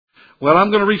Well,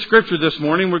 I'm going to read Scripture this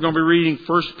morning. We're going to be reading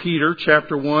 1 Peter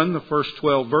chapter 1, the first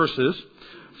 12 verses.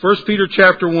 1 Peter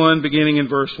chapter 1, beginning in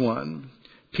verse 1.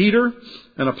 Peter,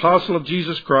 an apostle of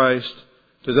Jesus Christ,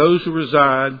 to those who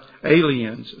reside,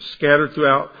 aliens, scattered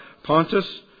throughout Pontus,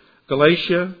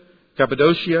 Galatia,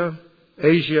 Cappadocia,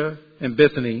 Asia, and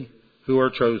Bithynia, who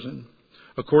are chosen,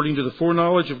 according to the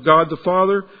foreknowledge of God the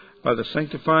Father, by the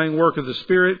sanctifying work of the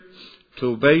Spirit,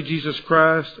 to obey Jesus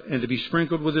Christ and to be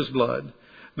sprinkled with His blood.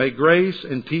 May grace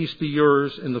and peace be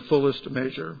yours in the fullest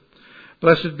measure.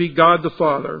 Blessed be God the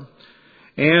Father,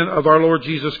 and of our Lord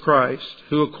Jesus Christ,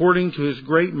 who according to His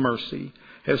great mercy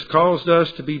has caused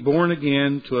us to be born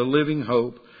again to a living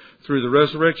hope through the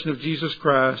resurrection of Jesus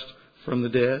Christ from the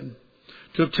dead,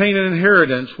 to obtain an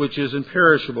inheritance which is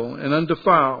imperishable and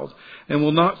undefiled and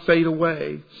will not fade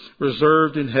away,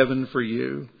 reserved in heaven for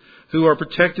you, who are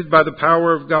protected by the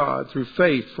power of God through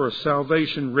faith for a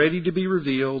salvation ready to be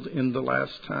revealed in the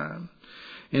last time.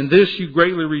 In this you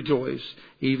greatly rejoice,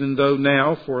 even though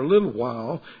now, for a little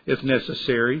while, if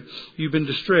necessary, you've been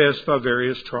distressed by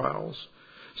various trials,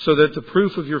 so that the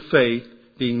proof of your faith,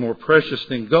 being more precious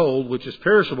than gold, which is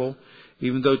perishable,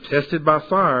 even though tested by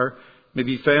fire, may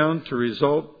be found to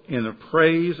result in a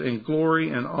praise and glory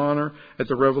and honor at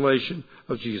the revelation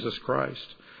of Jesus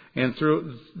Christ. And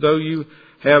though you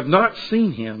have not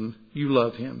seen Him, you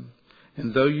love Him.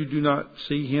 And though you do not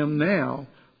see Him now,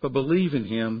 but believe in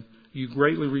Him, you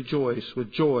greatly rejoice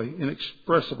with joy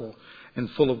inexpressible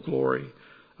and full of glory,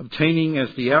 obtaining as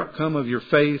the outcome of your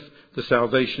faith the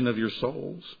salvation of your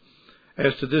souls.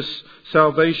 As to this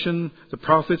salvation, the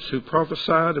prophets who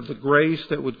prophesied of the grace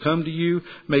that would come to you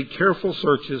made careful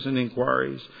searches and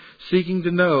inquiries, seeking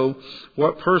to know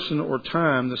what person or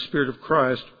time the Spirit of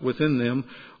Christ within them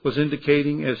was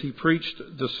indicating as He preached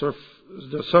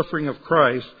the suffering of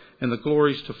Christ and the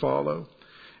glories to follow.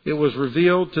 It was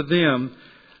revealed to them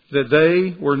that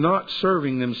they were not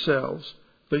serving themselves,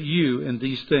 but you in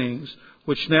these things,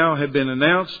 which now have been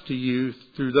announced to you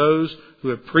through those who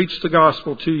have preached the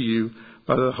gospel to you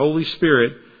by the Holy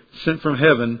Spirit sent from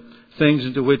heaven, things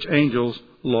into which angels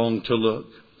long to look.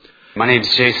 My name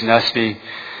is Jason Espy.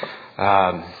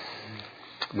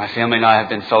 My family and I have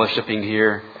been fellowshipping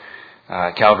here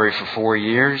at Calvary for 4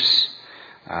 years.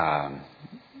 I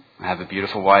have a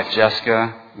beautiful wife,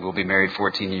 Jessica. We'll be married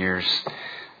 14 years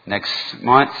next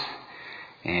month.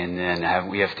 And then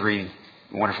we have 3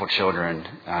 wonderful children,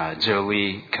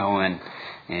 Jolie, Cohen,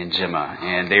 and Gemma.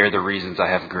 And they are the reasons I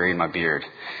have gray in my beard.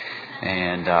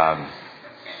 And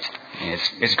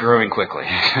it's growing quickly.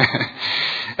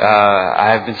 I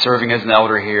have been serving as an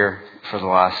elder here for the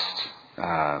last,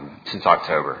 since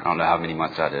October. I don't know how many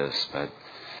months that is, but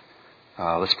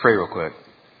let's pray real quick.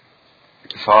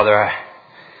 Father,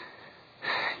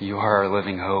 You are our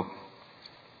living hope.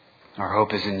 Our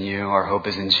hope is in You. Our hope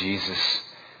is in Jesus.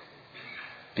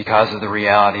 Because of the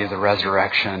reality of the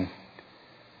resurrection,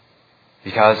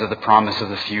 because of the promise of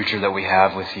the future that we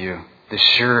have with You, the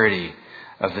surety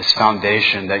of this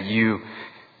foundation that you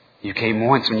came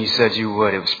once when You said You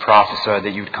would. It was prophesied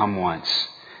that You'd come once.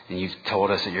 And You've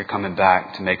told us that You're coming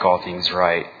back to make all things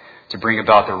right, to bring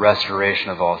about the restoration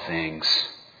of all things.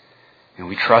 And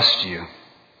we trust You.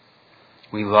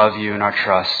 We love You in our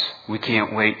trust. We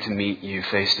can't wait to meet You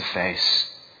face to face.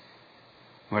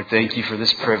 Lord, thank You for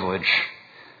this privilege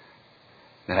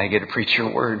that I get to preach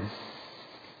Your word.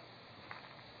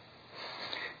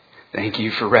 Thank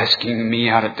You for rescuing me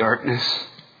out of darkness.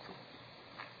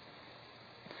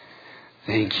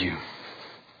 Thank You,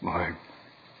 Lord.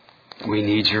 We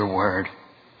need Your word.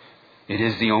 It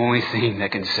is the only thing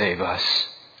that can save us.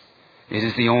 It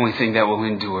is the only thing that will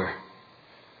endure.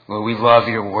 Lord, we love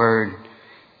Your word.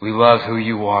 We love who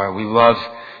You are. We love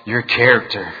Your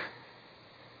character.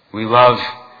 We love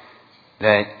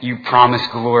that You promise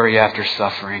glory after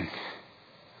suffering.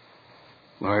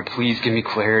 Lord, please give me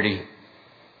clarity.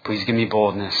 Please give me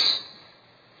boldness.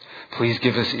 Please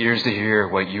give us ears to hear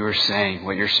what You are saying,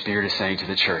 what Your Spirit is saying to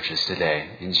the churches today.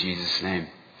 In Jesus' name,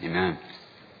 amen.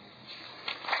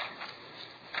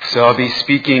 So I'll be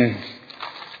speaking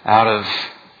out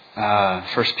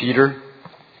of 1 Peter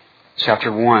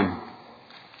chapter 1.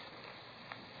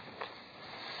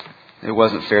 It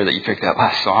wasn't fair that you picked that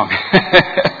last song.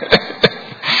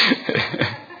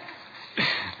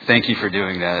 Thank you for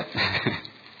doing that.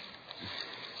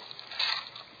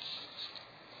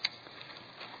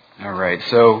 All right,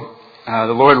 so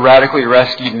the Lord radically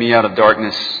rescued me out of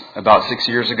darkness about 6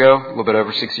 years ago, a little bit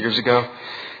over 6 years ago.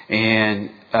 And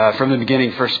from the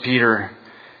beginning, 1 Peter,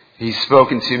 He's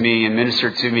spoken to me and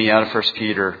ministered to me out of 1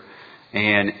 Peter.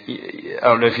 And I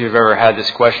don't know if you've ever had this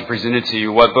question presented to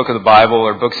you. What book of the Bible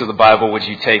or books of the Bible would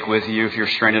you take with you if you're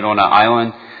stranded on an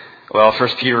island? Well, 1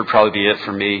 Peter would probably be it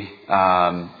for me.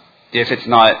 If it's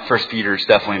not 1 Peter, it's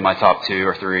definitely in my top 2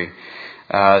 or 3.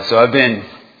 So I've been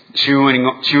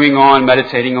chewing on,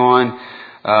 meditating on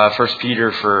 1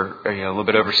 Peter for a little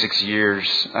bit over 6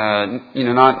 years.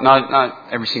 Not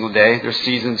every single day. There's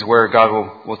seasons where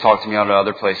God will talk to me out of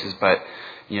other places, but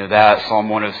that Psalm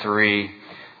 103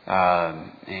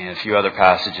 and a few other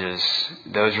passages,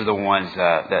 those are the ones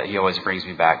that He always brings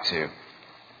me back to.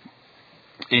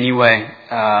 Anyway,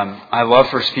 I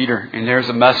love 1 Peter, and there's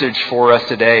a message for us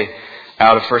today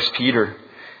out of 1 Peter,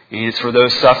 and it's for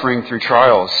those suffering through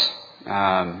trials.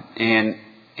 And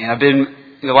I've been,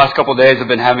 the last couple of days, I've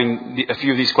been having a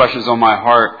few of these questions on my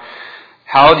heart.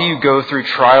 How do you go through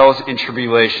trials and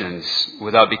tribulations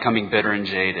without becoming bitter and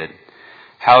jaded?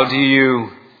 How do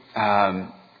you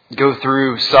go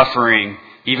through suffering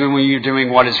even when you're doing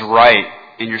what is right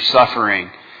and you're suffering?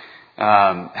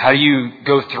 How do you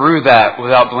go through that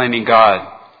without blaming God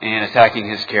and attacking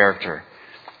His character?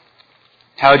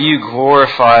 How do you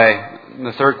glorify,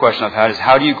 the third question I've had is,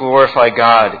 how do you glorify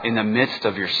God in the midst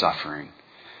of your suffering?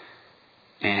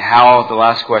 And the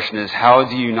last question is, how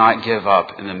do you not give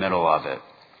up in the middle of it?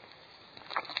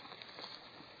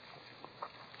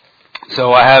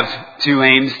 So I have 2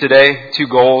 aims today, 2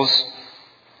 goals.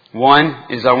 One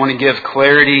is I want to give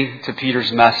clarity to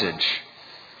Peter's message.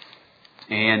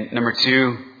 And number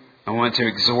 2, I want to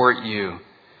exhort you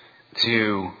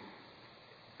to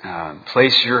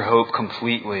place your hope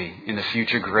completely in the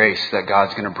future grace that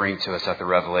God's going to bring to us at the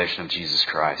revelation of Jesus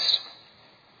Christ.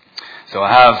 So I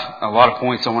have a lot of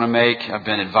points I want to make. I've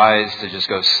been advised to just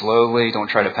go slowly, don't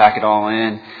try to pack it all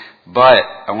in. But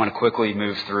I want to quickly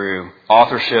move through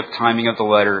authorship, timing of the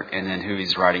letter, and then who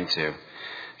he's writing to.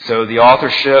 So the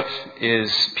authorship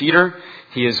is Peter.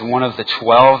 He is one of the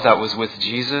 12 that was with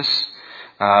Jesus.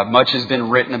 Much has been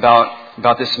written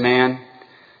about this man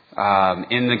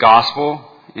in the gospel,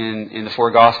 in the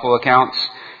 4 gospel accounts,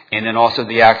 and then also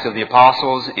the Acts of the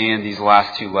Apostles and these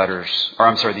 2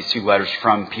 letters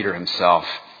from Peter himself.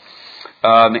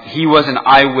 He was an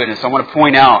eyewitness. I want to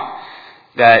point out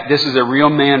that this is a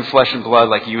real man, flesh and blood,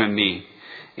 like you and me.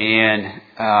 And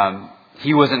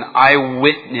he was an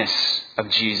eyewitness of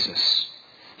Jesus.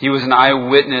 He was an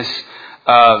eyewitness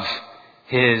of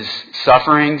His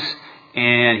sufferings.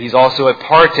 And he's also a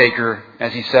partaker,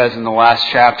 as he says in the last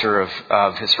chapter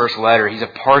of his first letter, he's a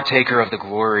partaker of the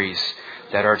glories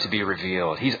that are to be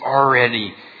revealed. He's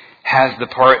already has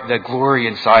the glory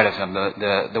inside of him,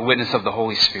 the witness of the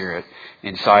Holy Spirit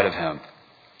inside of him.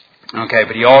 Okay,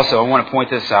 but he also, I want to point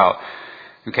this out.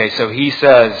 Okay, so he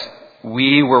says,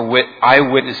 we were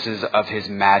eyewitnesses of His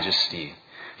majesty.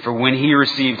 For when He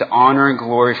received honor and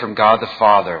glory from God the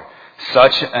Father,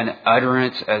 such an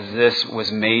utterance as this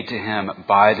was made to Him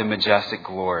by the majestic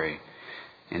glory.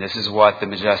 And this is what the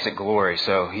majestic glory.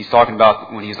 So he's talking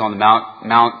about when he's on the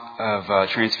Mount of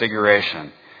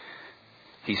Transfiguration.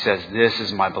 He says, this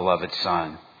is my beloved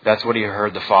Son. That's what he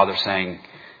heard the Father saying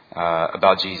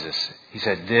about Jesus. He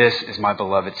said, this is my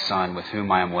beloved Son with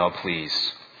whom I am well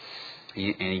pleased.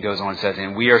 And he goes on and says,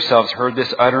 and we ourselves heard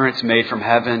this utterance made from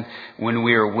heaven when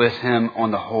we were with Him on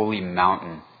the holy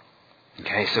mountain.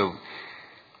 Okay, so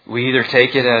we either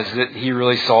take it as that he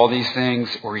really saw these things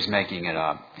or he's making it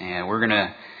up. And we're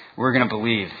gonna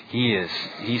believe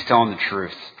he's telling the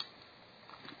truth.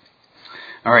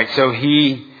 All right, so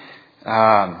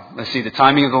let's see, the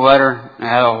timing of the letter. I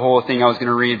had a whole thing I was going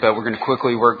to read, but we're going to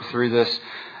quickly work through this.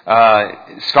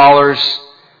 Scholars,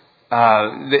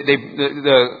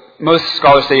 most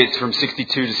scholars say it's from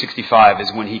 62 to 65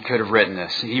 is when he could have written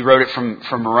this. He wrote it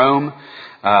from Rome.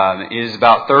 It is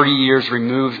about 30 years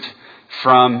removed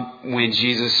from when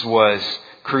Jesus was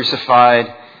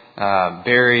crucified,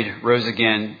 buried, rose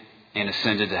again, and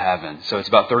ascended to heaven. So it's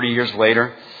about 30 years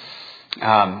later.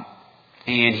 And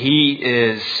he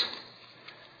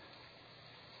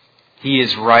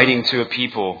is writing to a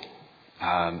people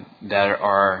that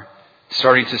are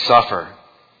starting to suffer.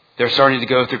 They're starting to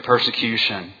go through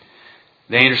persecution.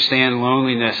 They understand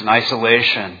loneliness and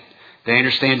isolation. They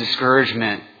understand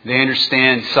discouragement. They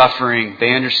understand suffering.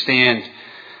 They understand,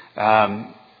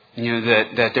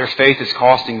 that their faith is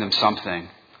costing them something.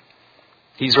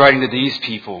 He's writing to these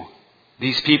people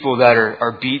that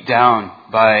are beat down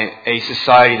by a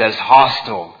society that is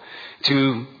hostile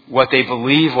to what they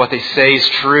believe, what they say is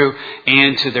true,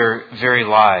 and to their very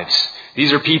lives.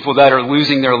 These are people that are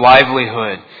losing their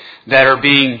livelihood, that are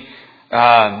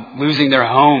losing their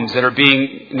homes, that are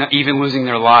even losing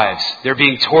their lives. They're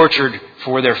being tortured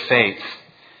for their faith.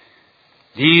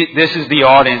 This is the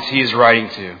audience he is writing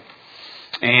to.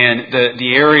 And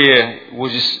the area will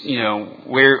just,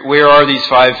 where are these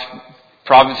 5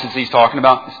 provinces he's talking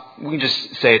about? we can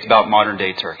just say it's about modern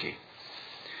day Turkey.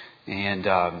 And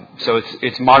so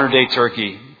it's modern day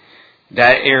Turkey.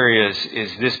 That area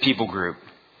is this people group.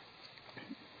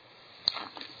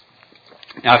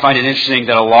 Now I find it interesting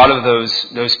that a lot of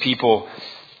those people,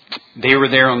 they were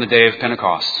there on the day of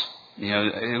Pentecost.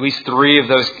 At least 3 of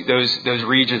those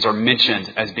regions are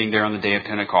mentioned as being there on the day of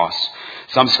Pentecost.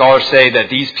 Some scholars say that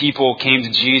these people came to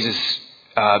Jesus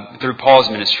through Paul's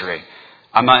ministry.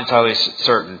 I'm not entirely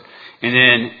certain. And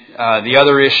then the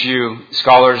other issue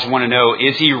scholars want to know,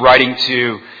 is he writing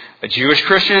to Jewish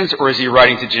Christians or is he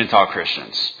writing to Gentile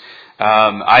Christians? When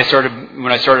I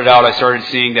started out, I started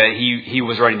seeing that he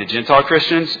was writing to Gentile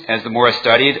Christians. As the more I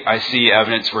studied, I see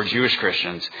evidence for Jewish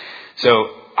Christians.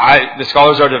 So the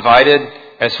scholars are divided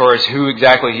as far as who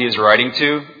exactly he is writing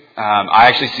to. I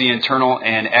actually see internal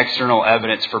and external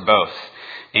evidence for both.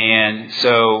 And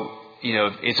so,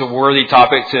 it's a worthy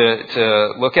topic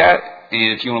to look at.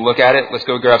 And if you want to look at it, let's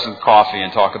go grab some coffee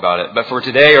and talk about it. But for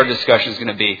today, our discussion is going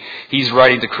to be, he's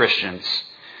writing to Christians.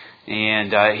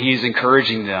 And he's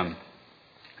encouraging them.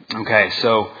 Okay,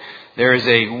 so there is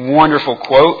a wonderful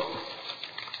quote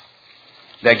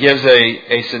that gives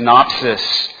a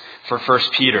synopsis for 1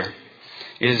 Peter.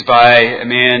 It is by a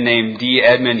man named D.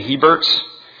 Edmund Hiebert.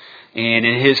 And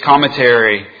in his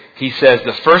commentary, he says,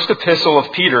 the first epistle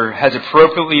of Peter has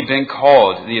appropriately been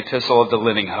called the epistle of the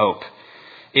living hope.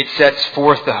 It sets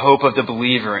forth the hope of the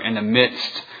believer in the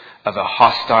midst of a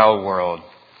hostile world.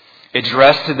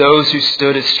 Addressed to those who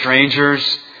stood as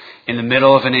strangers in the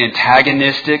middle of an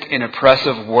antagonistic and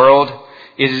oppressive world,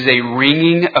 it is a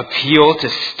ringing appeal to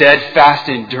steadfast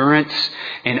endurance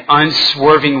and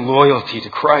unswerving loyalty to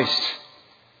Christ.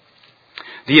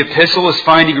 The epistle is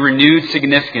finding renewed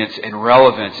significance and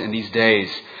relevance in these days,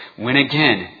 when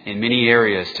again, in many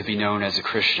areas, to be known as a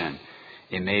Christian,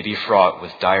 it may be fraught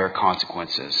with dire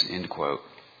consequences. End quote.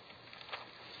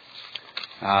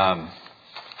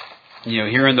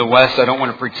 Here in the West, I don't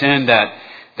want to pretend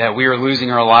that we are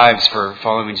losing our lives for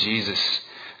following Jesus.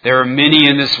 There are many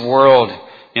in this world,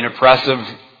 in oppressive,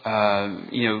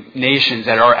 nations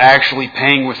that are actually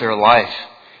paying with their life.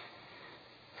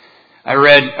 I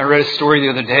read a story the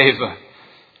other day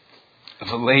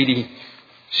of a lady.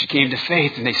 She came to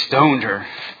faith and they stoned her,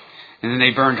 and then they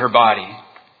burned her body.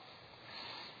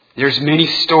 There's many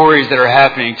stories that are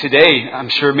happening today. I'm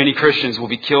sure many Christians will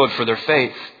be killed for their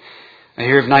faith. I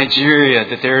hear of Nigeria,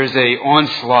 that there is an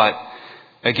onslaught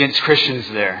against Christians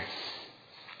there.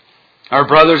 Our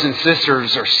brothers and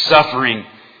sisters are suffering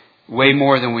way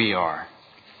more than we are.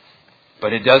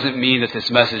 But it doesn't mean that this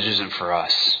message isn't for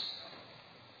us.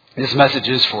 This message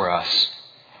is for us.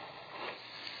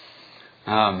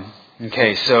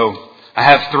 Okay, so I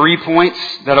have 3 points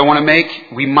that I want to make.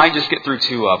 We might just get through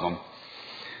 2 of them.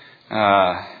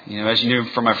 As you knew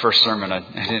from my first sermon,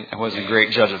 I wasn't a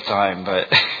great judge of time,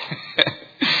 but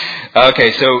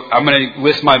okay, so I'm going to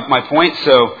list my points.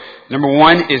 So, number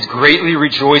 1 is greatly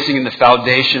rejoicing in the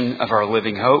foundation of our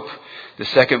living hope. The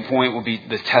second point will be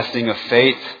the testing of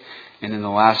faith. And then the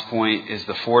last point is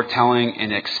the foretelling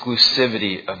and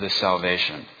exclusivity of this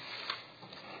salvation.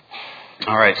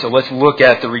 All right, so let's look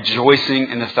at the rejoicing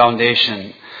in the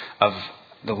foundation of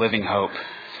the living hope.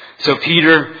 So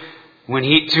Peter,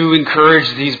 to encourage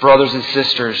these brothers and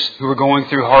sisters who are going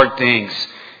through hard things,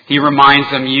 he reminds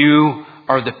them, you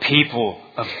are the people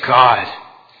of God.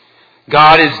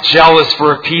 God is jealous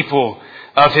for a people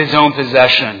of His own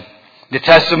possession. The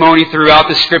testimony throughout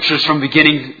the Scriptures from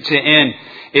beginning to end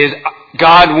is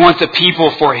God wants a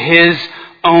people for His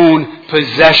own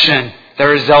possession that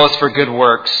are zealous for good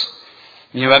works.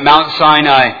 At Mount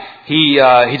Sinai, He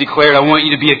declared, I want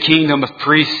you to be a kingdom of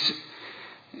priests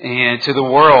and to the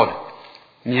world.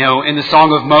 In the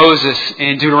Song of Moses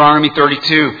in Deuteronomy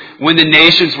 32, when the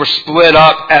nations were split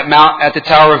up at the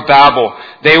Tower of Babel,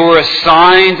 they were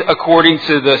assigned according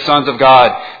to the sons of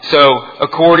God. So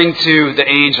according to the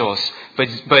angels.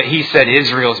 But He said,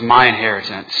 Israel is my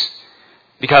inheritance,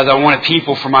 because I want a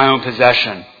people for my own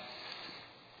possession.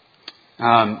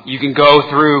 You can go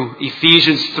through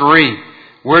Ephesians 3.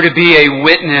 We're to be a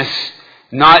witness,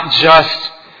 not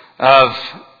just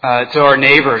to our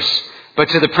neighbors, but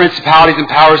to the principalities and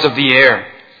powers of the air.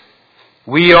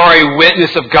 We are a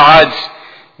witness of God's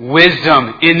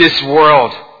wisdom in this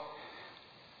world.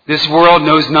 This world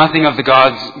knows nothing of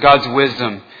God's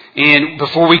wisdom. And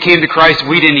before we came to Christ,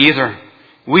 we didn't either.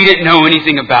 We didn't know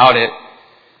anything about it.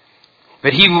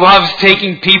 But He loves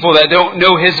taking people that don't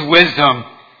know His wisdom,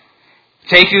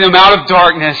 taking them out of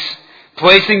darkness,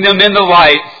 placing them in the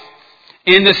light,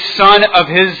 in the sun of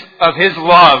His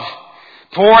love,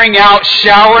 pouring out,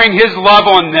 showering His love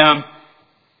on them,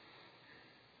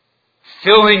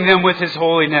 filling them with His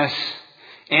holiness,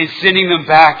 and sending them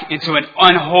back into an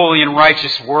unholy and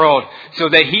righteous world so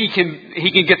that He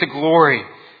can get the glory.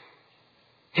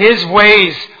 His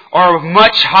ways are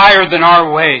much higher than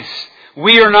our ways.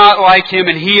 We are not like Him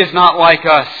and He is not like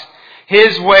us.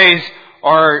 His ways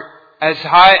are as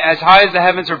high as the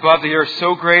heavens are above the earth,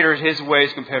 so great are His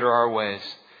ways compared to our ways.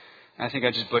 I think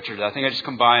I just butchered it. I think I just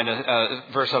combined a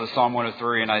verse out of Psalm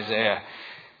 103 and Isaiah.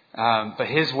 But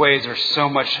His ways are so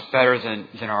much better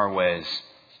than our ways.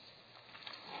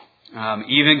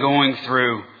 Even going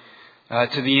through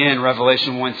to the end,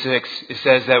 Revelation 1:6, it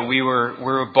says that we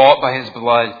were bought by His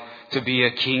blood to be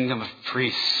a kingdom of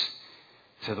priests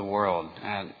to the world.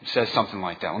 It says something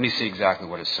like that. Let me see exactly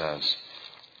what it says.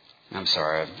 I'm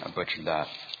sorry, I butchered that.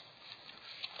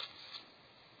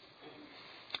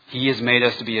 He has made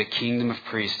us to be a kingdom of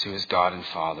priests to His God and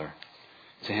Father.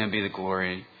 To Him be the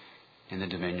glory and the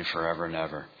dominion forever and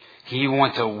ever. He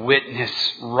wants a witness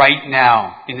right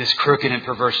now in this crooked and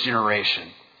perverse generation.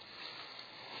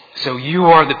 So you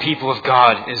are the people of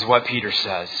God, is what Peter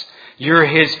says. You're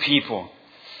His people.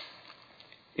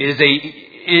 It is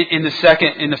in the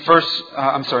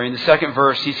second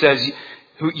verse, he says,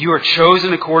 you are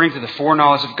chosen according to the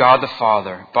foreknowledge of God the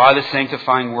Father, by the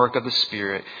sanctifying work of the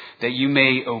Spirit, that you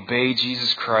may obey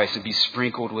Jesus Christ and be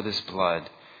sprinkled with His blood.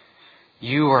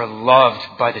 You are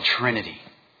loved by the Trinity.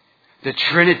 The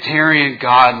Trinitarian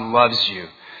God loves you.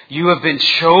 You have been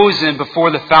chosen before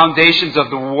the foundations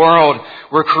of the world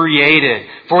were created,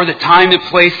 for the time and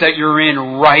place that you're in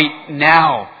right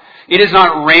now. It is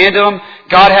not random.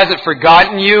 God hasn't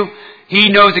forgotten you. He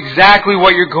knows exactly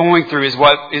what you're going through, is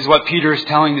what Peter is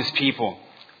telling this people.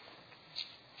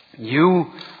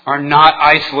 You are not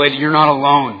isolated. You're not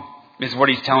alone, is what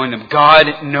he's telling them.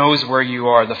 God knows where you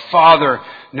are. The Father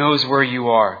knows where you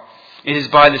are. It is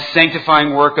by the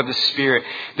sanctifying work of the Spirit.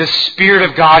 The Spirit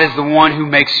of God is the one who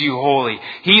makes you holy.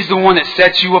 He's the one that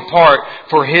sets you apart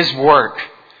for His work.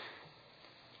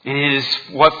 And it is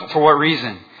for what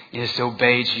reason? It is to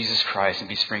obey Jesus Christ and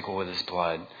be sprinkled with His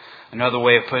blood. Another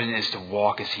way of putting it is to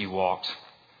walk as He walked.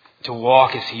 To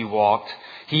walk as He walked.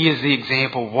 He is the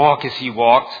example. Walk as He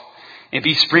walked. And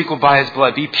be sprinkled by His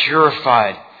blood. Be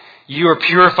purified. You are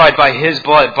purified by His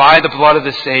blood, by the blood of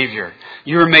the Savior.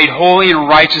 You are made holy and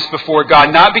righteous before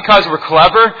God, not because we're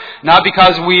clever, not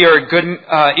because we are good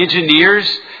engineers,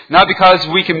 not because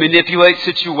we can manipulate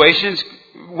situations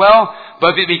well,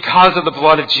 but because of the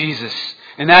blood of Jesus.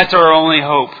 And that's our only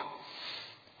hope.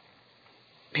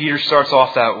 Peter starts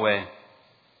off that way.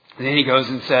 And then he goes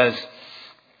and says,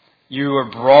 you are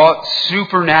brought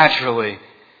supernaturally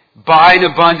by an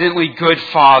abundantly good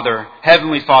Father,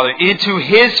 Heavenly Father, into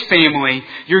His family.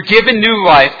 You're given new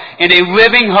life and a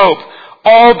living hope,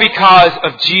 all because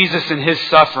of Jesus and His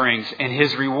sufferings and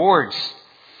His rewards.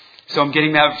 So I'm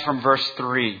getting that from verse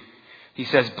 3. He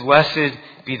says, blessed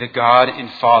be the God and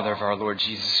Father of our Lord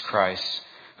Jesus Christ,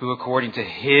 who according to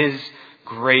His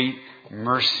great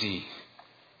mercy,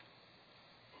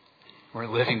 we're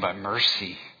living by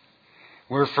mercy.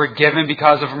 We're forgiven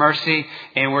because of mercy,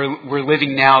 and we're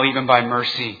living now even by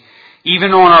mercy.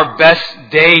 Even on our best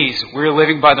days, we're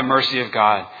living by the mercy of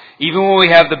God. Even when we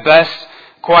have the best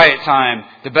quiet time,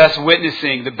 the best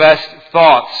witnessing, the best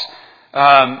thoughts,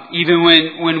 even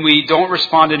when we don't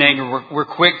respond in anger, we're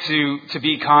quick to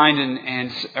be kind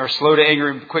and are slow to anger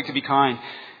and quick to be kind.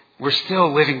 We're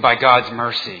still living by God's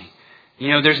mercy.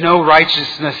 There's no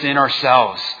righteousness in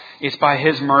ourselves. It's by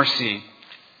His mercy.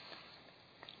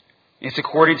 It's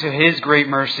according to His great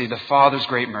mercy, the Father's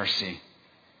great mercy.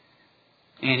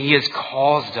 And He has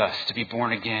caused us to be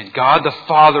born again. God the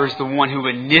Father is the one who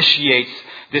initiates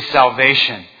this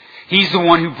salvation. He's the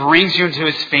one who brings you into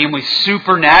His family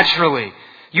supernaturally.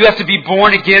 You have to be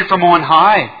born again from on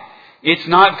high. It's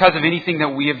not because of anything that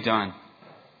we have done.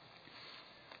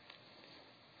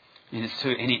 And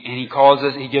He calls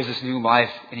us, He gives us new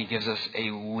life, and He gives us a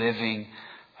living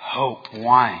hope.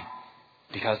 Why?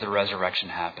 Because the resurrection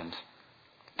happened.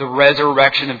 The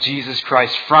resurrection of Jesus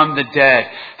Christ from the dead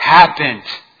happened.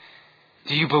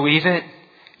 Do you believe it?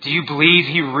 Do you believe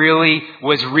He really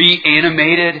was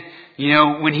reanimated?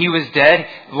 When He was dead,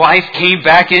 life came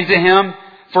back into Him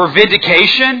for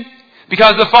vindication?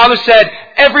 Because the Father said,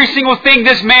 every single thing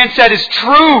this man said is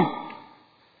true.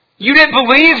 You didn't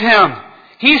believe Him.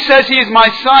 He says He is my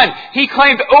Son. He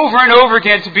claimed over and over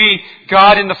again to be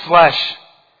God in the flesh.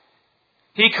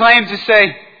 He claimed to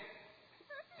say,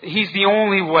 He's the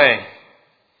only way.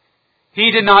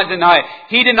 He did not deny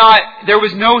it. There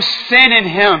was no sin in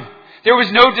Him. There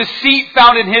was no deceit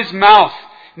found in His mouth.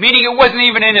 Meaning it wasn't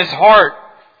even in His heart.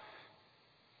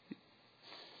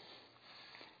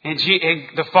 And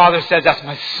the Father says, that's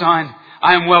my Son.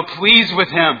 I am well pleased with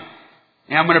Him.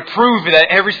 And I'm going to prove that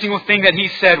every single thing that he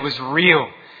said was real.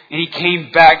 And he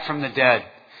came back from the dead.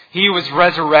 He was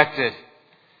resurrected.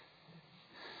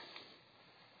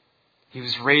 He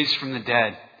was raised from the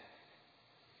dead.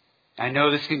 I know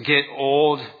this can get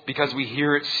old because we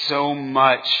hear it so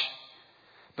much.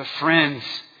 But friends,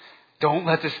 don't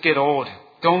let this get old.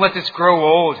 Don't let this grow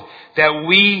old. That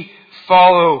we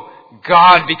follow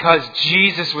God because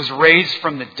Jesus was raised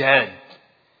from the dead.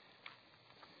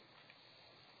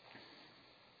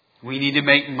 We need to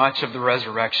make much of the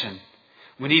resurrection.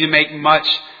 We need to make much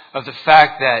of the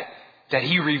fact that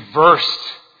He reversed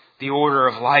the order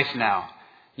of life now.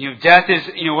 Death is,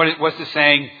 what's the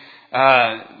saying?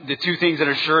 The two things that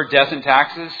are sure, death and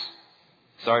taxes.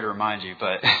 Sorry to remind you,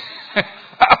 but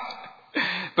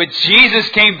but Jesus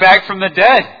came back from the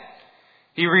dead.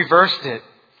 He reversed it.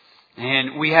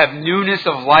 And we have newness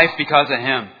of life because of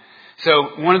Him.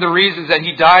 So one of the reasons that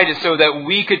He died is so that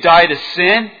we could die to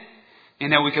sin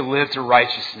and that we could live to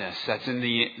righteousness. That's in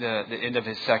the end of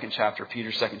his second chapter,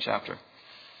 Peter's second chapter.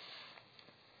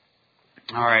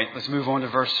 All right, let's move on to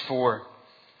verse 4.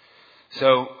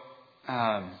 So,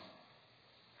 God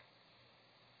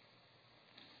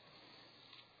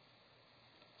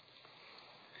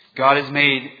has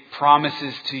made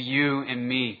promises to you and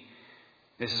me.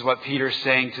 This is what Peter's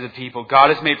saying to the people.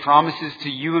 God has made promises to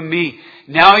you and me.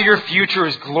 Now your future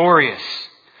is glorious.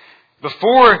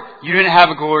 Before, you didn't have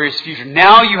a glorious future.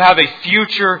 Now you have a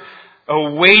future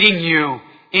awaiting you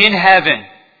in heaven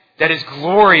that is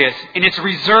glorious. And it's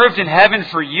reserved in heaven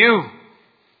for you.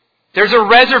 There's a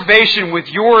reservation with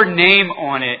your name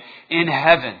on it in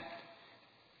heaven.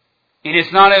 And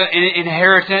it's not an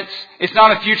inheritance. It's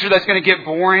not a future that's going to get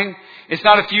boring. It's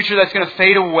not a future that's going to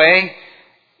fade away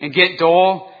and get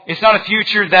dull. It's not a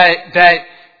future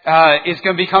that is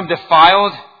going to become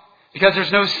defiled because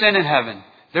there's no sin in heaven.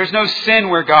 There's no sin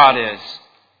where God is.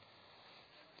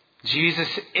 Jesus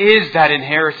is that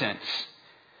inheritance.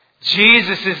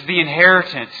 Jesus is the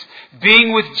inheritance.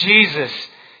 Being with Jesus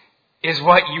is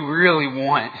what you really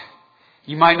want.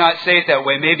 You might not say it that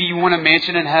way. Maybe you want a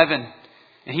mansion in heaven.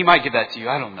 And He might give that to you.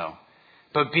 I don't know.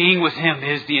 But being with Him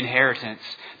is the inheritance.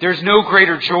 There's no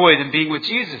greater joy than being with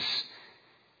Jesus.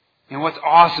 And what's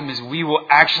awesome is we will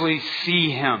actually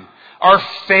see Him. Our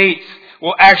faith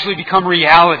will actually become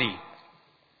reality.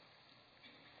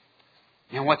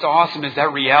 And what's awesome is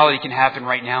that reality can happen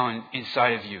right now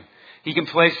inside of you. He can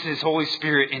place His Holy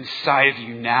Spirit inside of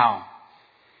you now.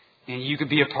 And you can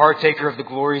be a partaker of the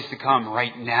glories to come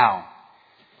right now.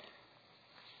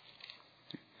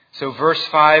 So verse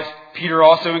 5, Peter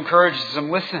also encourages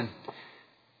them, listen,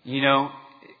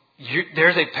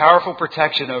 there's a powerful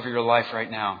protection over your life right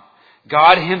now.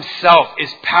 God Himself is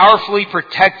powerfully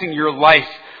protecting your life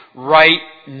right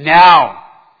now.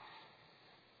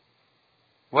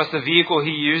 What's the vehicle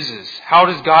He uses? How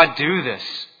does God do this?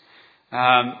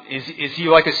 Is He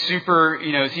like a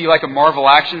is He like a Marvel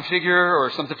action figure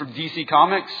or something from DC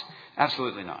Comics?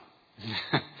 Absolutely not.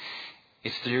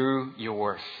 It's through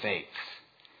your faith.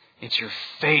 It's your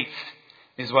faith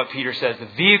is what Peter says. The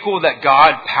vehicle that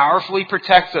God powerfully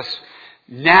protects us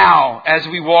now as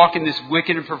we walk in this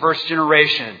wicked and perverse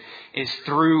generation is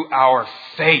through our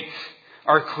faith,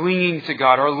 our clinging to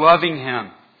God, our loving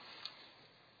Him.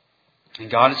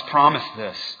 And God has promised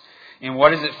this. And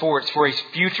what is it for? It's for a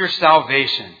future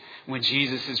salvation when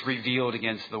Jesus is revealed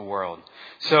against the world.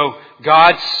 So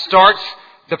God starts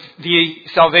the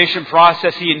salvation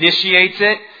process. He initiates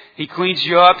it. He cleans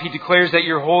you up. He declares that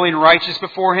you're holy and righteous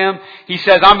before Him. He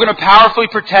says, I'm going to powerfully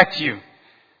protect you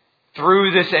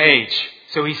through this age.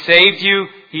 So He saved you.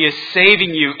 He is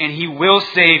saving you. And He will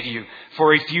save you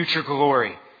for a future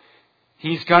glory.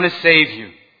 He's going to save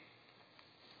you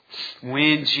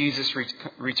when Jesus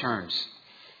returns.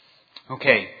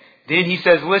 Okay. Then He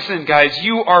says, listen guys,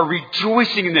 you are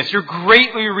rejoicing in this. You're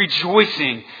greatly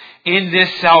rejoicing in this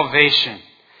salvation.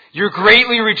 You're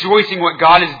greatly rejoicing what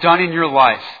God has done in your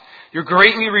life. You're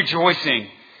greatly rejoicing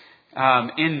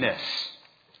in this.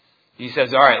 He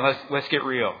says, all right, let's get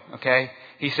real, okay?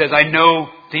 He says, I know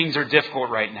things are difficult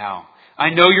right now.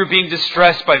 I know you're being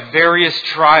distressed by various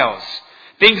trials.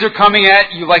 Things are coming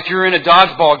at you like you're in a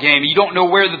dodgeball game. You don't know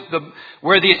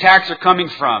where the attacks are coming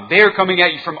from. They are coming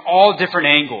at you from all different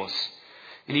angles.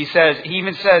 And he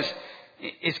even says,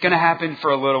 it's going to happen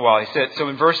for a little while. He said, so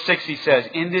in verse 6 he says,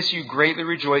 in this you greatly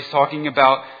rejoice, talking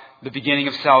about the beginning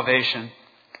of salvation.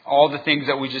 All the things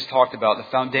that we just talked about,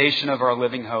 the foundation of our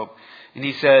living hope. And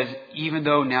he says, even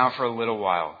though now for a little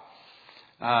while.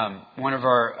 One of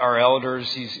our elders,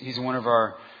 he's one of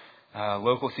our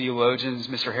local theologians,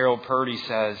 Mr. Harold Purdy,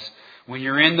 says, when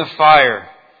you're in the fire,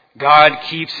 God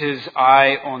keeps His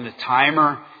eye on the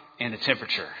timer and the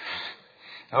temperature.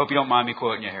 I hope you don't mind me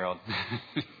quoting you, Harold.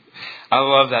 I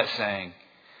love that saying.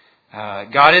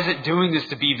 God isn't doing this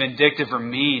to be vindictive or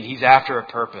mean. He's after a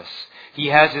purpose. He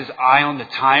has His eye on the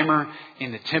timer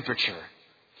and the temperature.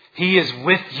 He is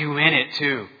with you in it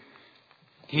too.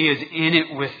 He is in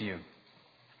it with you.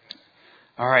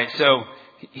 All right, so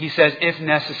He says, if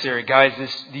necessary, guys,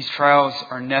 these trials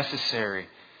are necessary.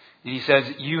 And He says,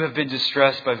 you have been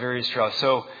distressed by various trials.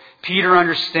 So Peter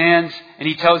understands, and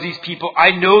he tells these people, I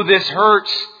know this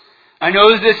hurts. I know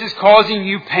that this is causing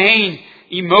you pain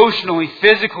emotionally,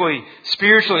 physically,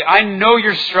 spiritually. I know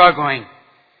you're struggling.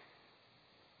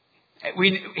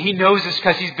 He knows this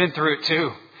because he's been through it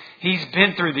too. He's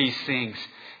been through these things.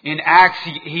 In Acts,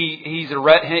 he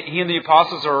and the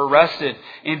apostles are arrested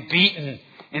and beaten.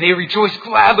 And they rejoice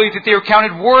gladly that they are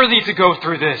counted worthy to go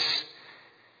through this.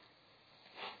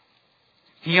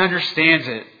 He understands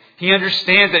it. He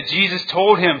understands that Jesus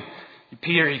told him,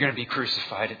 Peter, you're going to be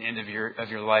crucified at the end of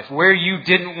your life. Where you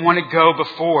didn't want to go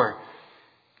before.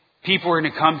 People are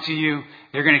going to come to you.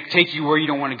 They're going to take you where you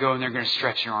don't want to go, and they're going to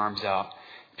stretch your arms out.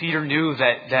 Peter knew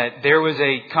that there was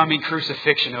a coming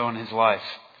crucifixion on his life.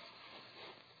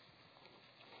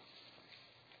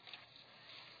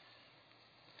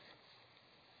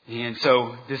 And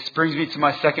so this brings me to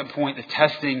my second point, the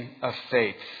testing of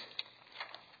faith.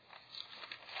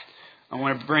 I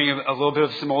want to bring a little bit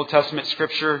of some Old Testament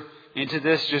scripture into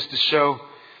this just to show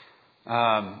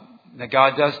that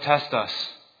God does test us.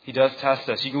 He does test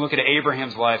us. You can look at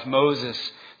Abraham's life, Moses.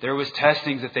 There was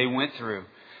testings that they went through.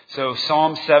 So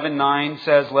Psalm 7:9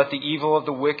 says, let the evil of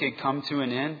the wicked come to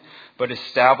an end, but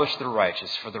establish the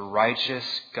righteous. For the righteous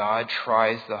God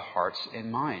tries the hearts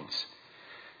and minds.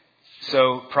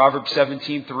 So Proverbs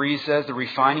 17:3 says, the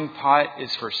refining pot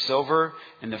is for silver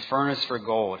and the furnace for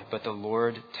gold, but the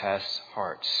Lord tests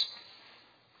hearts.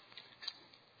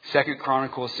 2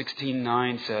 Chronicles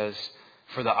 16:9 says,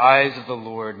 for the eyes of the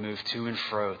Lord move to and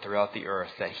fro throughout the earth,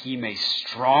 that He may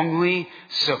strongly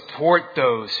support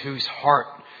those whose heart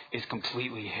is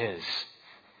completely His.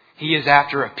 He is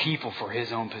after a people for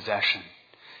His own possession.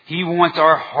 He wants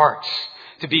our hearts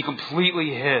to be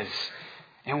completely His.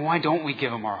 And why don't we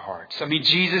give Him our hearts? I mean,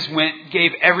 Jesus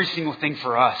gave every single thing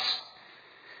for us.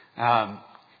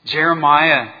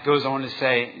 Jeremiah goes on to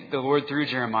say, the Lord through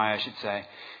Jeremiah, I should say,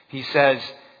 He says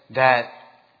that,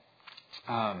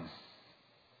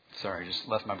 sorry, I just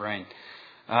left my brain.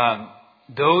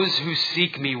 Those who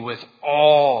seek me with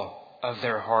all of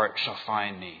their heart shall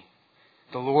find me.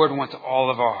 The Lord wants all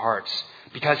of our hearts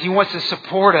because He wants to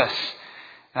support us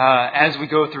as we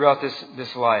go throughout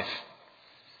this life.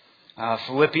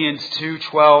 Philippians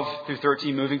 2:12 through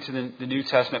 13, moving to the New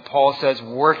Testament, Paul says,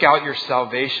 work out your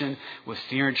salvation with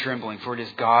fear and trembling, for it is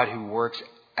God who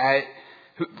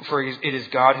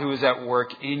is at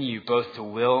work in you, both to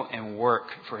will and work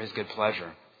for His good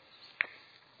pleasure.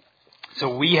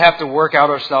 So we have to work out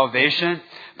our salvation,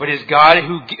 but it's God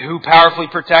who powerfully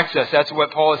protects us. That's what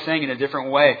Paul is saying in a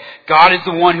different way. God is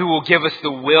the one who will give us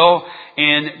the will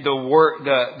and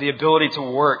the ability to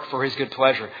work for His good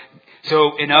pleasure.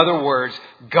 So, in other words,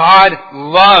 God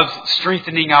loves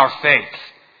strengthening our faith.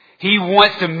 He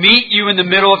wants to meet you in the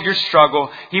middle of your struggle.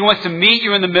 He wants to meet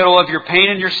you in the middle of your pain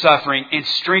and your suffering and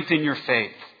strengthen your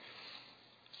faith.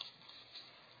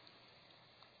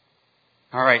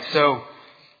 All right, so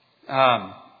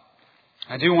I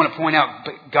do want to point out,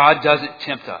 but God doesn't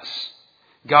tempt us.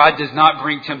 God does not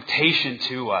bring temptation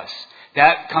to us.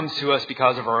 That comes to us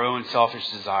because of our own selfish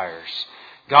desires.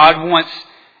 God wants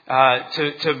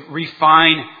to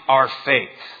refine our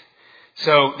faith.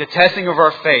 So the testing of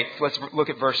our faith, let's look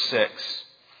at verse 6.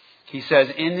 He says,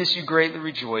 in this you greatly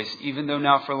rejoice, even though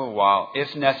now for a little while,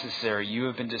 if necessary, you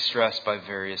have been distressed by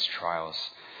various trials,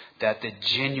 that the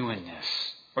genuineness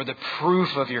or the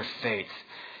proof of your faith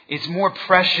is more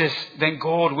precious than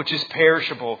gold, which is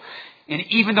perishable. And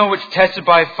even though it's tested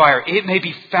by fire, it may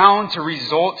be found to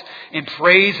result in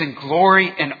praise and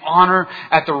glory and honor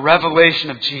at the revelation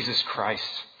of Jesus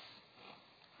Christ.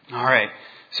 All right,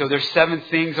 so there's 7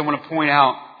 things I want to point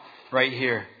out right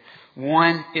here.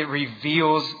 1, it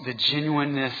reveals the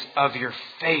genuineness of your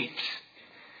faith.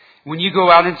 When you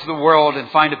go out into the world and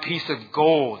find a piece of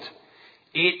gold,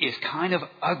 it is kind of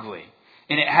ugly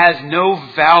and it has no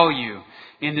value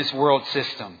in this world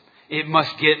system. It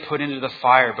must get put into the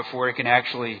fire before it can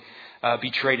actually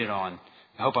be traded on.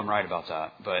 I hope I'm right about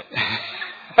that, but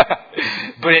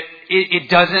but it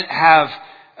doesn't have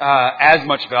as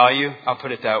much value. I'll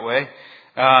put it that way.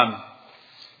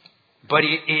 But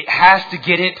it has to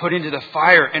get put into the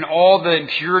fire, and all the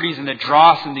impurities and the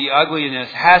dross and the ugliness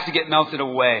has to get melted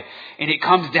away, and it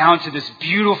comes down to this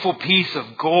beautiful piece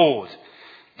of gold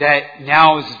that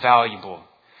now is valuable.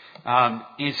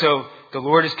 And so the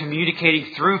Lord is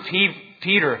communicating through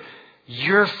Peter,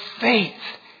 your faith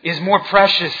is more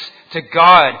precious to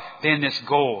God than this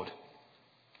gold.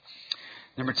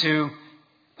 Number three.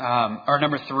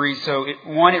 So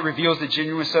one, it reveals the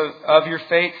genuineness of your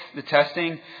faith, the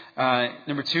testing.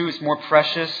 Number two, it's more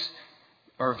precious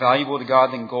or valuable to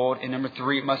God than gold. And number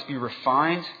three, it must be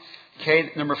refined.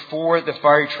 Okay. Number four, the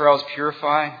fiery trials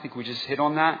purify. I think we just hit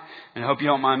on that. And I hope you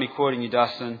don't mind me quoting you,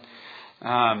 Dustin.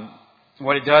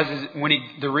 What it does is when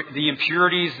the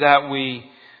impurities that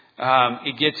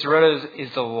it gets rid of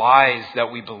is the lies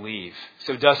that we believe.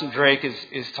 So Dustin Drake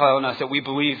is telling us that we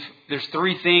believe there's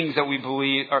three things that we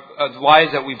believe, or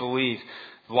lies that we believe.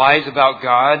 Lies about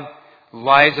God,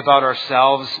 lies about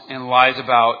ourselves, and lies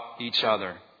about each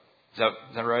other. Is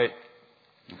that right?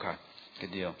 Okay,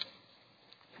 good deal.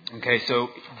 Okay, so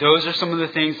those are some of the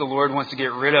things the Lord wants to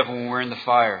get rid of when we're in the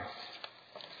fire.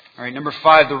 All right, number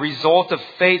 5, the result of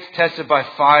faith tested by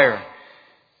fire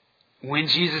when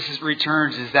Jesus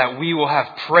returns is that we will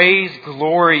have praise,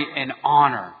 glory, and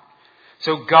honor.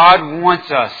 So God wants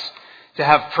us to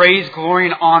have praise, glory,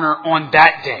 and honor on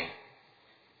that day.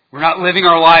 We're not living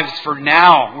our lives for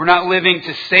now. We're not living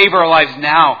to save our lives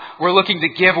now. We're looking to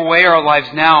give away our lives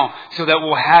now so that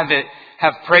we'll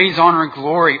have praise, honor, and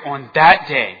glory on that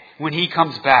day when He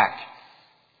comes back.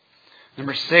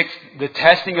 Number 6, the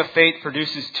testing of faith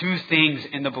produces 2 things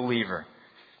in the believer.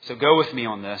 So go with me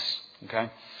on this, okay?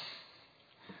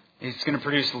 It's going to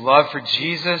produce love for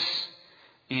Jesus.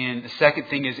 And the second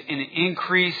thing is an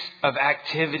increase of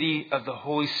activity of the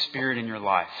Holy Spirit in your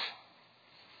life.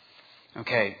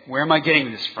 Okay, where am I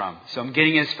getting this from? So I'm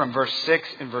getting this from verse 6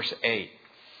 and verse 8.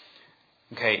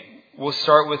 Okay, we'll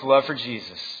start with love for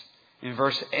Jesus. In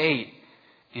verse 8,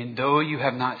 and though you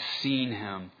have not seen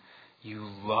Him, you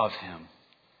love Him.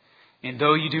 And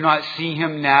though you do not see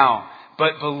Him now,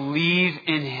 but believe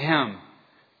in Him,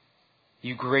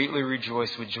 you greatly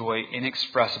rejoice with joy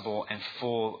inexpressible and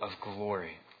full of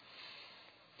glory.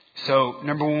 So,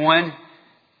 number 1,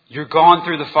 you're gone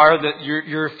through the fire, that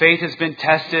your faith has been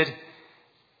tested,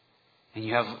 and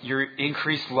you have your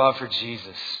increased love for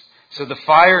Jesus. So the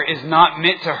fire is not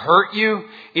meant to hurt you,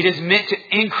 it is meant to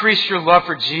increase your love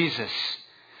for Jesus.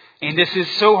 And this is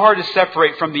so hard to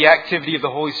separate from the activity of the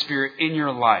Holy Spirit in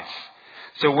your life.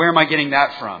 So where am I getting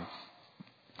that from?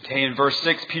 Okay, in verse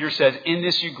 6, Peter says, in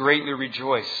this you greatly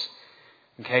rejoice.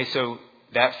 Okay, so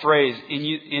that phrase,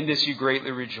 in this you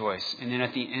greatly rejoice. And then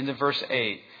at the end of verse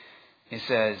 8, it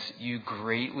says, you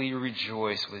greatly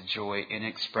rejoice with joy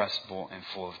inexpressible and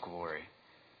full of glory.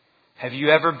 Have you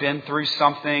ever been through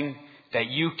something that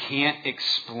you can't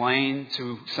explain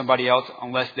to somebody else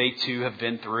unless they too have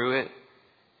been through it?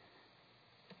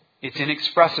 It's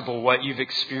inexpressible what you've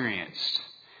experienced.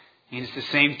 And it's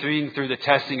the same thing through the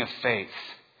testing of faith.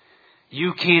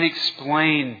 You can't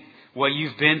explain what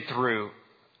you've been through.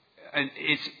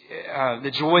 It's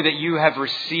the joy that you have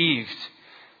received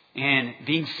and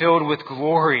being filled with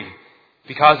glory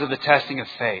because of the testing of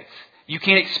faith. You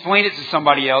can't explain it to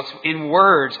somebody else in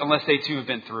words unless they too have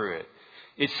been through it.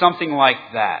 It's something like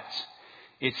that.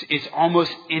 It's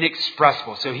almost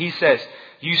inexpressible. So he says,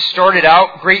 you started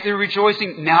out greatly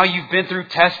rejoicing. Now you've been through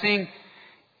testing.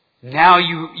 Now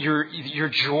your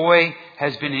joy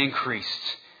has been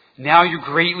increased. Now you're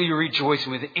greatly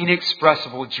rejoicing with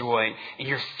inexpressible joy, and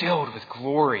you're filled with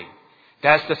glory.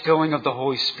 That's the filling of the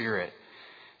Holy Spirit.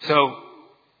 So,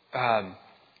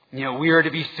 we are to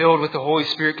be filled with the Holy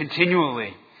Spirit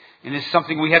continually. And it's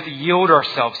something we have to yield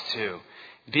ourselves to.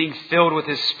 Being filled with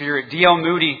His Spirit. D.L.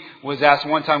 Moody was asked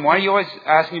one time, why do you always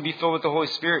ask me to be filled with the Holy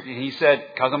Spirit? And he said,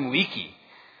 because I'm leaky.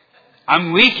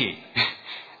 I'm leaky.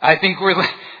 I think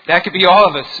that could be all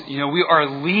of us. We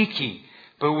are leaky.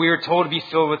 But we are told to be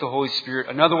filled with the Holy Spirit.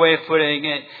 Another way of putting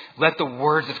it, let the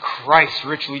words of Christ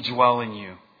richly dwell in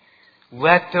you.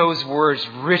 Let those words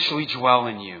richly dwell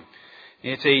in you.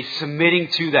 It's a submitting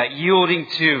to that, yielding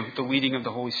to the leading of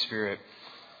the Holy Spirit.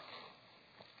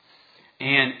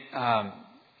 And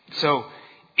so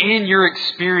in your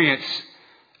experience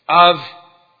of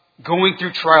going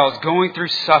through trials, going through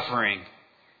suffering,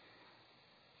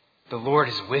 the Lord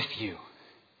is with you.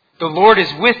 The Lord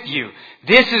is with you.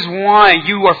 This is why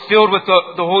you are filled with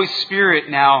the Holy Spirit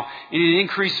now in an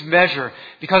increased measure.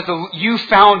 Because you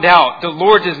found out the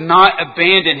Lord does not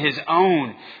abandon His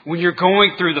own when you're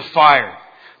going through the fire.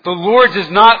 The Lord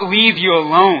does not leave you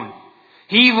alone.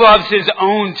 He loves His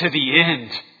own to the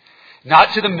end.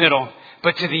 Not to the middle,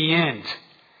 but to the end.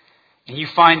 And you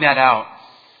find that out.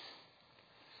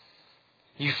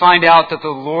 You find out that the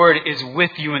Lord is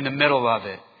with you in the middle of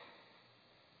it.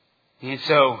 And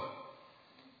so,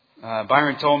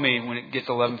 Byron told me when it gets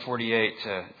 11:48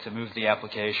 to move the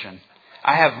application.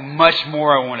 I have much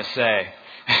more I want to say.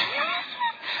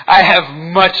 I have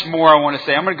much more I want to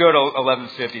say. I'm going to go to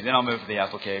 11:50, then I'll move to the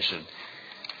application.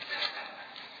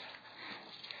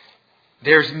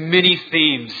 There's many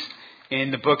themes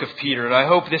in the book of Peter, and I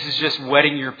hope this is just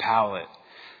whetting your palate.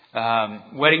 To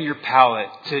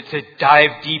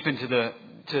dive deep into the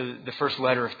first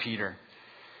letter of Peter.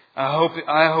 I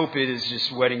hope it is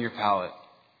just whetting your palate.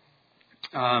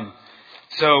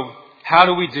 So how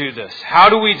do we do this?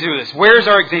 Where's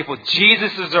our example?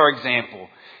 Jesus is our example.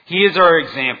 He is our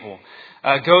example.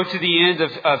 Go to the end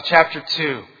of chapter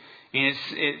 2. And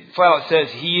it flat out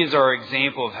says He is our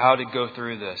example of how to go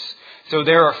through this. So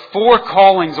there are 4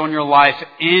 callings on your life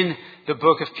in the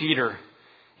book of Peter.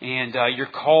 And you're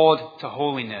called to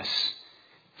holiness.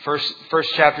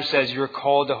 First chapter says you are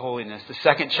called to holiness. The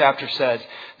second chapter says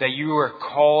that you are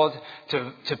called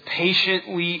to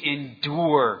patiently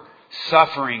endure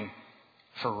suffering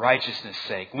for righteousness'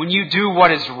 sake. When you do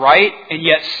what is right and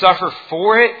yet suffer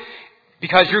for it,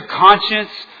 because your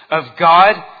conscience of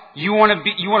God, you want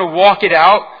to walk it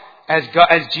out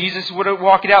as Jesus would have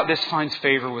walked it out. This finds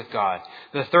favor with God.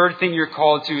 The third thing you're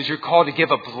called to is you're called to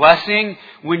give a blessing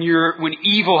when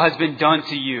evil has been done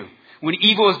to you. When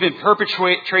evil has been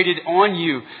perpetrated on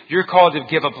you, you're called to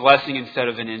give a blessing instead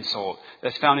of an insult.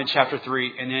 That's found in chapter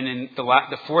 3. And then in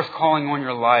the fourth calling on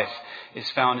your life is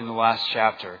found in the last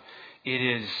chapter. It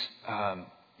is,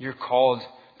 you're called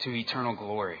to eternal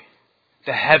glory.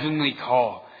 The heavenly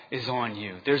call is on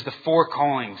you. There's the 4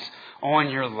 callings on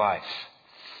your life.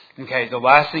 Okay, the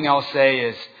last thing I'll say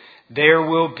is there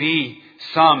will be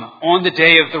some on the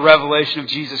day of the revelation of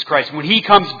Jesus Christ. When He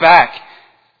comes back,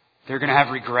 they're going to have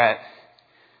regret.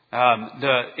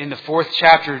 In the 4th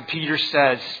chapter, Peter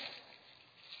says,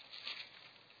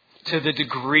 to the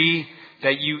degree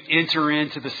that you enter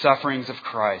into the sufferings of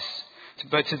Christ,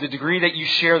 but to the degree that you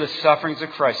share the sufferings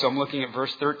of Christ. So I'm looking at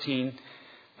verse 13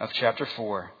 of chapter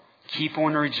 4. Keep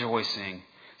on rejoicing,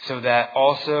 so that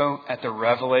also at the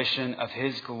revelation of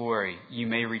His glory you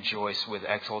may rejoice with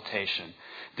exultation.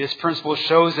 This principle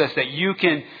shows us that you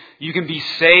can be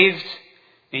saved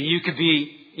and you could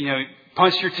be,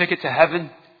 punch your ticket to heaven,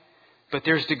 but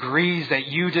there's degrees that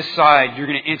you decide you're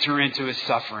going to enter into His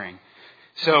suffering.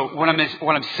 So what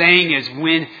I'm saying is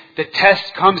when the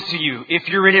test comes to you, if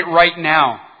you're in it right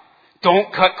now,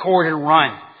 don't cut cord and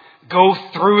run. Go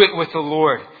through it with the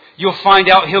Lord. You'll find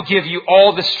out He'll give you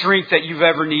all the strength that you've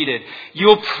ever needed.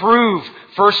 You'll prove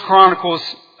 1 Chronicles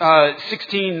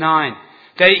 16:9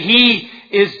 that He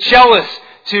is jealous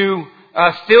to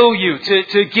fill you,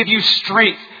 to give you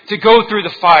strength to go through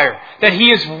the fire. That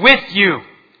He is with you.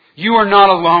 You are not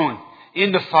alone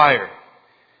in the fire.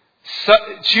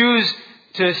 Choose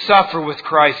to suffer with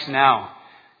Christ now.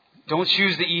 Don't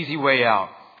choose the easy way out.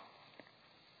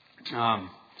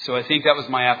 So I think that was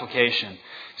my application.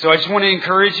 So I just want to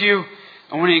encourage you.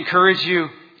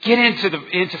 Get into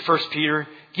 1 Peter.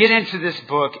 Get into this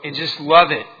book and just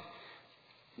love it.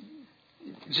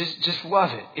 Just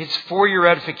love it. It's for your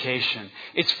edification.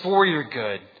 It's for your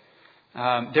good.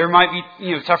 There might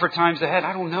be tougher times ahead.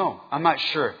 I don't know. I'm not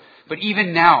sure. But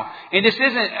even now, and this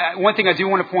isn't, one thing I do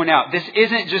want to point out, this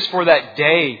isn't just for that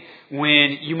day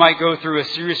when you might go through a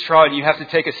serious trial and you have to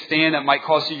take a stand that might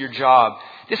cost you your job.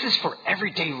 This is for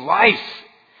everyday life.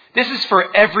 This is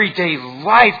for everyday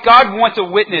life. God wants a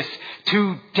witness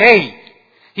today.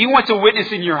 He wants a witness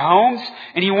in your homes,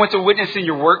 and He wants a witness in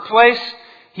your workplace.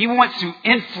 He wants to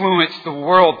influence the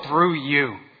world through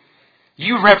you.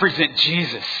 You represent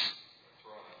Jesus.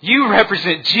 You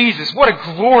represent Jesus. What a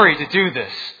glory to do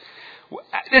this.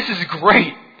 This is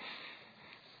great.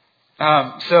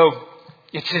 So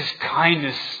it's His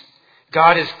kindness.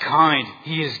 God is kind.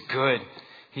 He is good.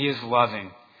 He is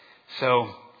loving.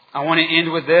 So I want to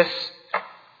end with this. I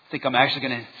think I'm actually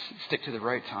going to stick to the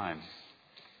right time.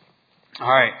 All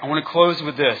right. I want to close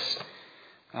with this.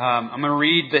 I'm going to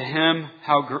read the hymn,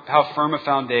 How Firm a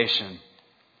Foundation.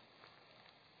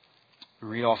 I'll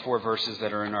read all 4 verses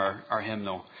that are in our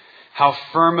hymnal. How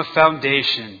firm a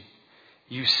foundation,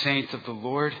 you saints of the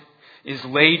Lord, is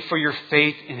laid for your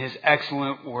faith in His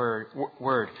excellent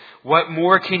word. What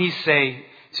more can He say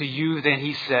to you than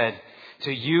He said,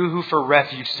 to you who for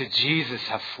refuge to Jesus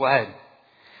have fled?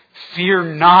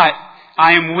 Fear not,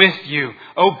 I am with you.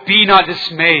 Oh, be not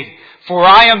dismayed, for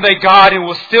I am thy God and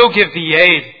will still give thee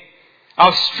aid.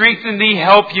 I'll strengthen thee,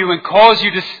 help you, and cause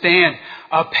you to stand,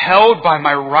 upheld by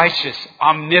my righteous,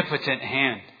 omnipotent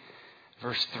hand.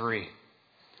 Verse 3.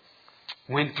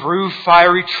 When through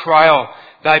fiery trial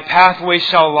thy pathway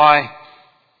shall lie,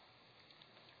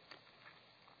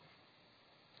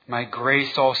 My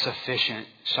grace all sufficient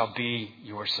shall be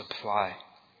your supply.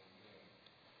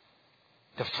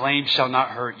 The flame shall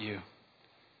not hurt you.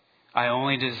 I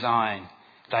only design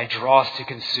thy dross to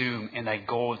consume and thy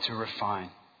gold to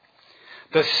refine.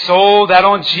 The soul that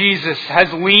on Jesus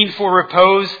has leaned for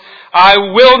repose, I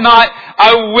will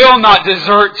not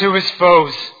desert to his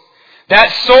foes.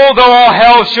 That soul, though all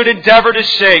hell should endeavor to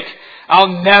shake,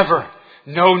 I'll never,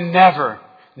 no never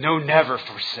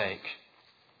forsake.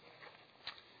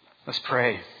 Let's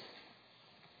pray.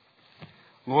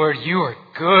 Lord, you are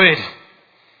good.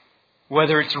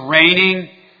 Whether it's raining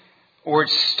or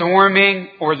it's storming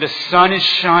or the sun is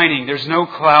shining, there's no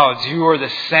clouds. You are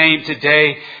the same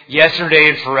today, yesterday,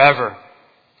 and forever.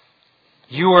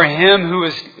 You are him who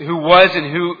was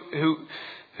and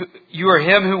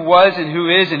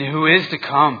who is to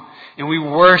come. And we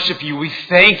worship you. We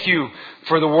thank you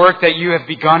for the work that you have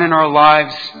begun in our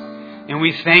lives. And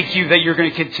we thank you that you're going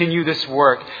to continue this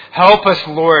work. Help us,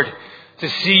 Lord, to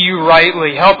see you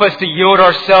rightly. Help us to yield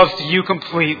ourselves to you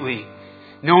completely,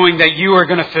 knowing that you are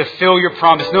going to fulfill your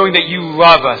promise, knowing that you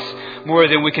love us more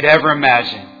than we could ever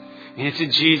imagine. And it's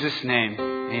in Jesus' name.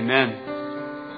 Amen.